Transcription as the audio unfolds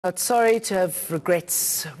Not sorry to have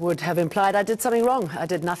regrets would have implied I did something wrong. I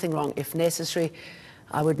did nothing wrong. If necessary,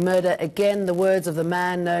 I would murder again. The words of the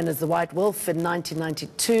man known as the White Wolf in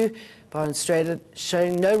 1992. Barend Strydom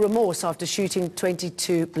showing no remorse after shooting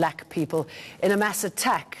 22 black people in a mass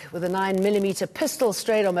attack with a 9mm pistol.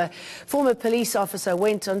 Strijdom, a former police officer,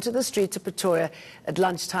 went onto the streets of Pretoria at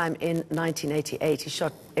lunchtime in 1988. He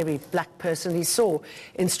shot every black person he saw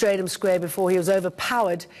in Strijdom Square before he was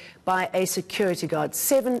overpowered by a security guard.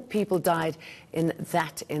 7 people died in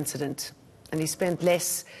that incident, and he spent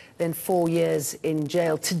less than 4 years in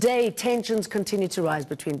jail. Today, tensions continue to rise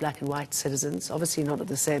between black and white citizens, obviously not at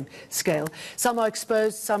the same scale. Some are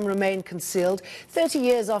exposed, some remain concealed. 30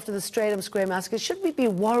 years after the Strijdom Square massacre, should we be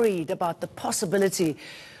worried about the possibility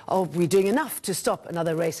of we doing enough to stop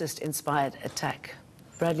another racist-inspired attack?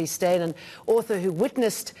 Bradley Steyn, an author who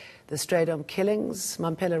witnessed the Strijdom killings,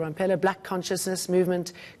 Mamphela Ramphele, Black Consciousness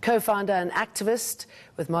Movement co-founder and activist,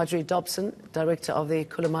 with Marjorie, Jobson, director of the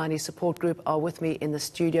Khulumani support group, are with me in the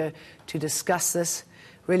studio to discuss this.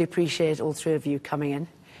 Really appreciate all three of you coming in.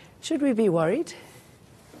 Should we be worried?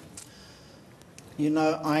 You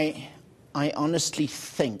know, I honestly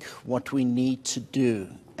think what we need to do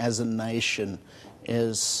as a nation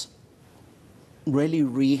is really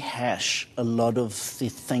rehash a lot of the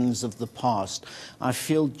things of the past. I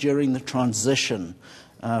feel during the transition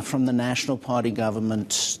from the National Party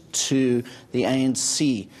government to the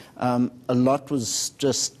ANC, a lot was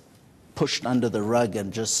just pushed under the rug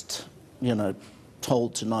and just, you know,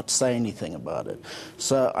 told to not say anything about it.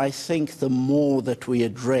 So I think the more that we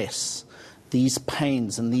address these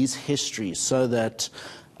pains and these histories so that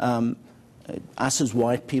us as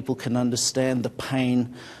white people can understand the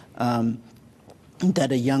pain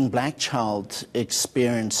that a young black child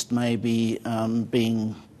experienced, maybe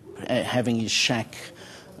having his shack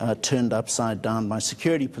turned upside down by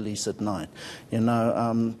security police at night. You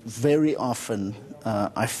know, very often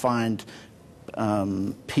I find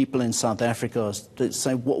people in South Africa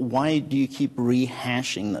say, why do you keep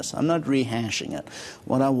rehashing this? I'm not rehashing it.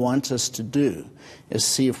 What I want us to do is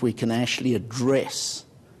see if we can actually address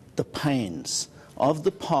the pains of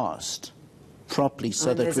the past properly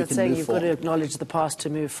so that we can move forward. You've got to acknowledge the past to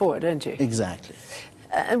move forward, don't you? Exactly.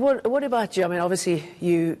 And what about you? I mean, obviously,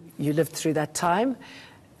 you lived through that time.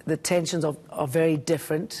 The tensions are very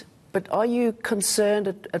different. But are you concerned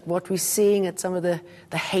at what we're seeing, at some of the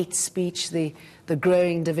hate speech, the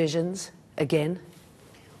growing divisions again?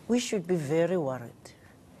 We should be very worried,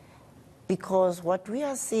 because what we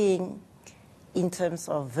are seeing in terms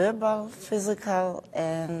of verbal, physical,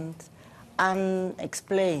 and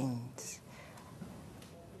unexplained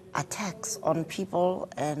attacks on people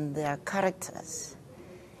and their characters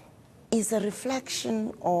is a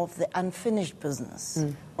reflection of the unfinished business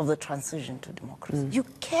of the transition to democracy. You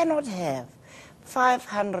cannot have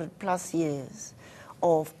 500 plus years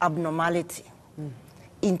of abnormality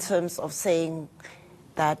in terms of saying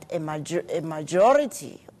that a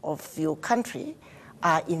majority of your country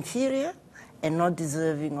are inferior and not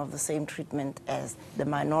deserving of the same treatment as the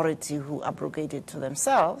minority who abrogated to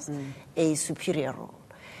themselves a superior role.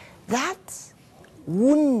 That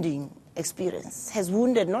wounding experience has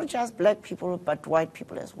wounded not just black people but white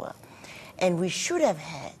people as well. And we should have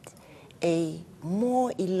had a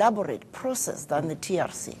more elaborate process than the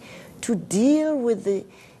TRC to deal with the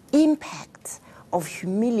impact of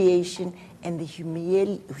humiliation and the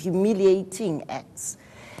humiliating acts.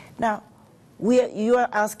 Now, you are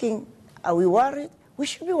asking, are we worried? We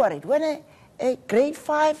should be worried. When a grade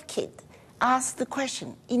 5 kid asked the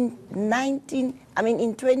question in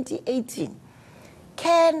 2018,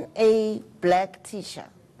 can a black teacher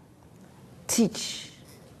teach?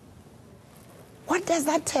 What does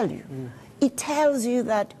that tell you? It tells you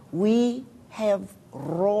that we have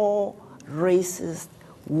raw racist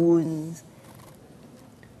wounds.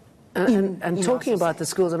 And talking about the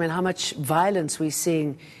schools, I mean, how much violence we're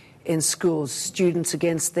seeing in schools, students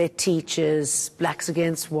against their teachers, blacks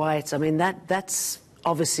against whites. I mean, that's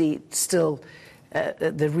obviously still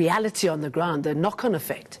the reality on the ground, the knock-on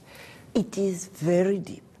effect. It is very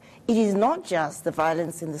deep. It is not just the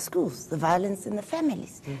violence in the schools, the violence in the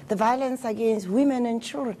families, the violence against women and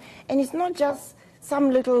children. And it's not just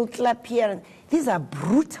some little clap here. These are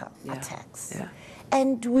brutal attacks.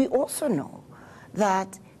 And we also know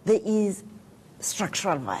that there is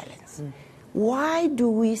structural violence. Why do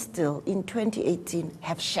we still, in 2018,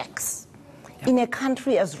 have shacks in a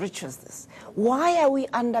country as rich as this? Why are we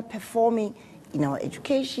underperforming in our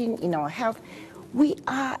education, in our health? We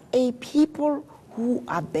are a people who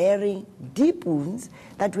are bearing deep wounds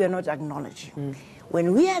that we are not acknowledging.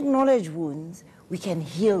 When we acknowledge wounds, we can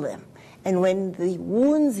heal them. And when the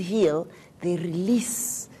wounds heal, they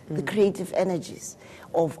release the creative energies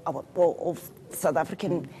of South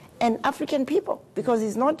African and African people, because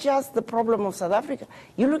it's not just the problem of South Africa.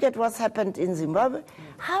 You look at what's happened in Zimbabwe.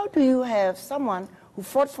 How do you have someone who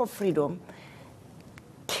fought for freedom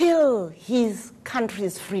kill his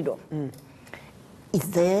country's freedom? It's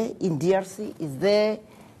there in DRC, it's there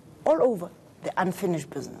all over, the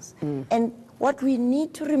unfinished business. And what we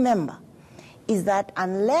need to remember is that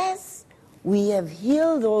unless we have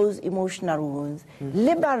healed those emotional wounds,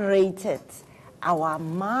 liberated our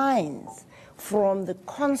minds from the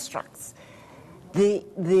constructs, the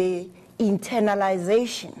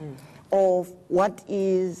internalization of what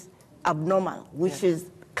is abnormal, which is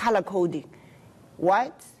color coding,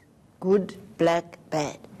 white, good, black,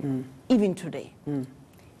 bad, even today.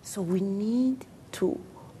 So we need to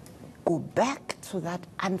go back to that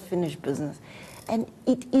unfinished business. And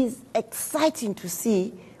it is exciting to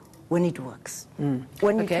see when it works,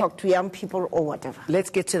 when you talk to young people or whatever. Let's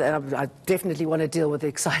get to that. I definitely want to deal with the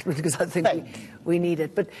excitement because I think we need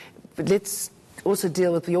it. But let's also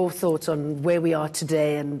deal with your thoughts on where we are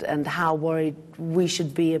today and how worried we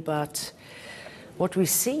should be about what we're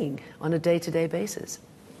seeing on a day-to-day basis.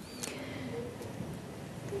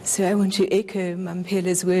 So I want to echo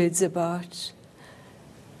Mamphela's words about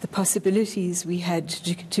the possibilities we had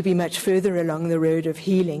to be much further along the road of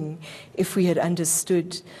healing if we had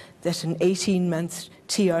understood that an 18-month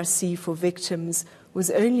TRC for victims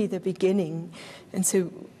was only the beginning. And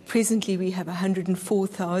so presently we have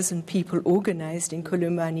 104,000 people organized in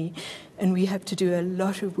Khulumani, and we have to do a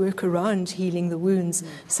lot of work around healing the wounds,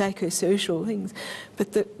 psychosocial things.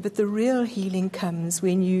 But the real healing comes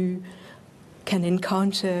when you can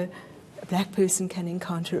encounter, a black person can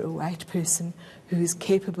encounter a white person who is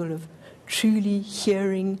capable of truly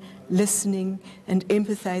hearing, listening, and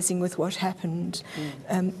empathizing with what happened.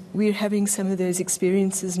 We're having some of those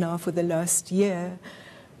experiences now for the last year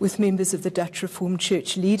with members of the Dutch Reformed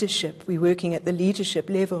Church leadership. We're working at the leadership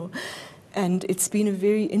level. And it's been a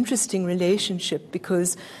very interesting relationship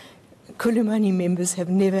because Khulumani members have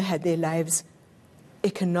never had their lives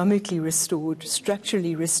economically restored,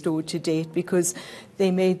 structurally restored to date, because they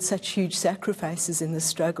made such huge sacrifices in the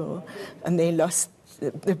struggle, and they lost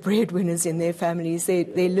the breadwinners in their families. They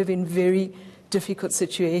live in very difficult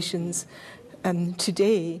situations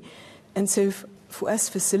today. And so for us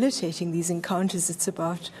facilitating these encounters, it's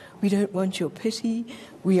about, we don't want your pity,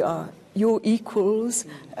 we are your equals.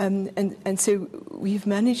 And so we've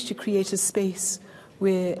managed to create a space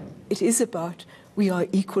where it is about, we are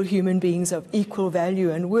equal human beings of equal value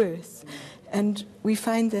and worth. And we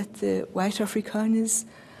find that the white Afrikaners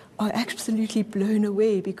are absolutely blown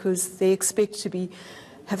away because they expect to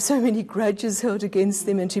have so many grudges held against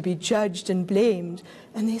them and to be judged and blamed.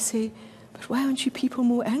 And they say, but why aren't you people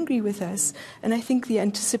more angry with us? And I think the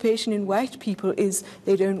anticipation in white people is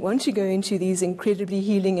they don't want to go into these incredibly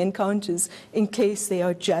healing encounters in case they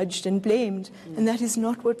are judged and blamed. And that is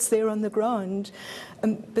not what's there on the ground.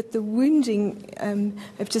 But the wounding,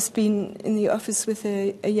 I've just been in the office with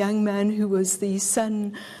a young man who was the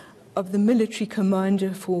son of the military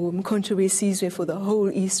commander for Mkhonto Wesizwe for the whole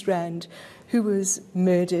East Rand, who was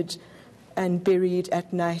murdered and buried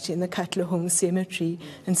at night in the Katlehong cemetery.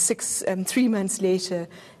 And 3 months later,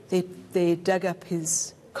 they dug up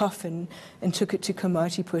his coffin and took it to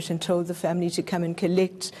Komatipoort and told the family to come and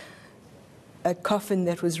collect a coffin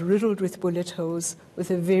that was riddled with bullet holes,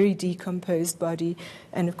 with a very decomposed body.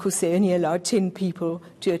 And of course, they only allowed 10 people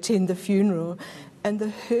to attend the funeral. And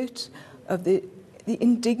the hurt of the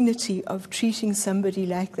indignity of treating somebody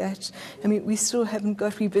like that. I mean, we still haven't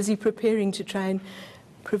got, we're busy preparing to try and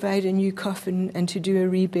provide a new coffin and to do a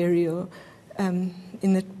reburial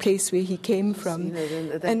in the place where he came from.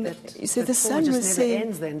 So the son was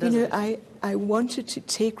saying, I wanted to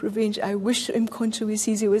take revenge. I wish Mkhonto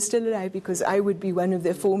Wesizwe was still alive because I would be one of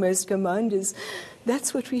their foremost commanders.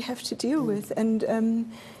 That's what we have to deal with. And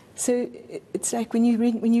so it's like when you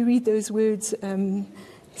read those words,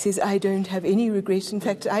 he says, I don't have any regret. In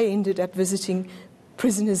fact, I ended up visiting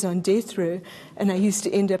prisoners on death row, and I used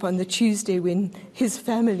to end up on the Tuesday when his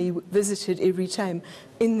family visited every time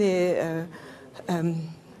in their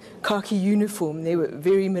khaki uniform. They were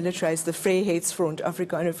very militarized, the Vryheidsfront,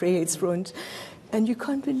 Afrikaner Vryheidsfront. And you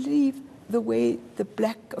can't believe the way the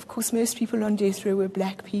black, of course, most people on death row were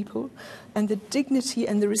black people, and the dignity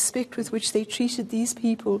and the respect with which they treated these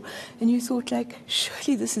people. And you thought, like,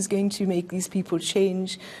 surely this is going to make these people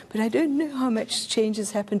change. But I don't know how much change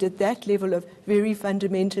has happened at that level of very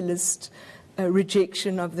fundamentalist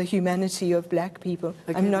rejection of the humanity of black people.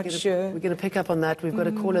 Okay, I'm not sure. We're going to pick up on that. We've got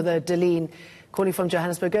a caller there, Deline, calling from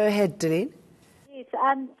Johannesburg. Go ahead, Deline. Yes,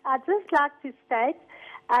 I'd just like to state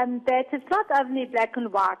that it's not only black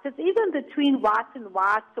and white, it's even between white and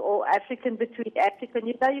white or African between African.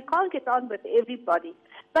 You know, you can't get on with everybody.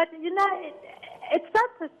 But, you know, it's not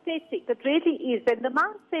pathetic, it really is. And the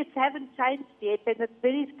mindsets haven't changed yet, and it's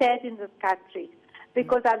very sad in this country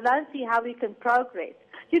because I don't see how we can progress.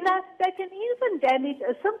 You know, they can even damage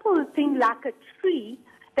a simple thing like a tree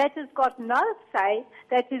that has got no say,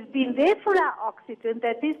 that has been there for our oxygen,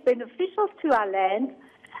 that is beneficial to our land,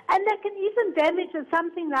 and they can even damage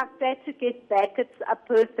something like that to get back at a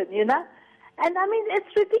person, you know. And, I mean,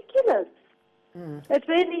 it's ridiculous. It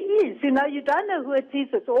really is. You know, you don't know who it is.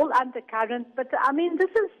 It's all undercurrent. But, I mean, this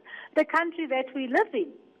is the country that we live in.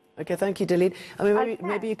 Okay, thank you, Delene. I mean,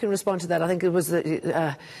 maybe you can respond to that. I think it was, you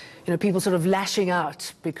know, people sort of lashing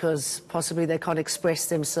out because possibly they can't express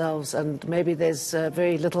themselves, and maybe there's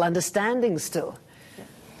very little understanding still.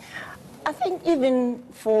 I think even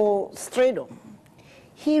for Strijdom,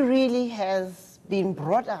 he really has been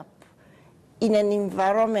brought up in an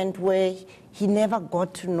environment where he never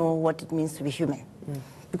got to know what it means to be human.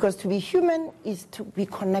 Because to be human is to be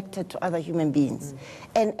connected to other human beings.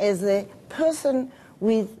 And as a person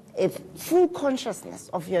with a full consciousness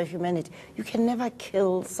of your humanity, you can never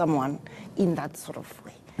kill someone in that sort of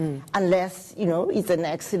way. Unless, you know, it's an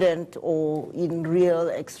accident or in real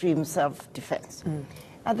extreme self-defense.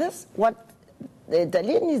 Now this, what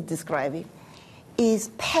Delene is describing, is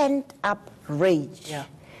pent-up rage. Yeah.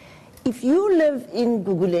 If you live in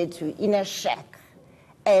Gugulethu, in a shack,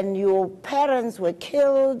 and your parents were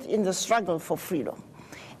killed in the struggle for freedom,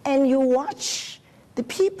 and you watch the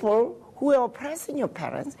people who are oppressing your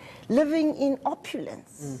parents living in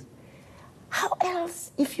opulence, how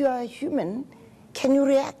else, if you are a human, can you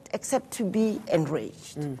react except to be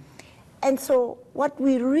enraged? And so what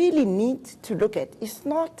we really need to look at is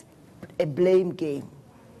not a blame game.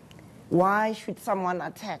 Why should someone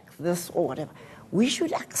attack this or whatever? We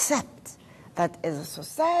should accept that as a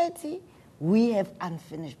society, we have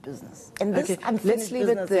unfinished business. And this Let's leave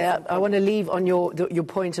it there. I want to leave on your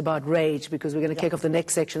point about rage, because we're going to kick off the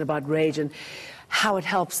next section about rage and how it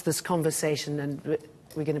helps this conversation, and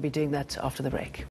we're going to be doing that after the break.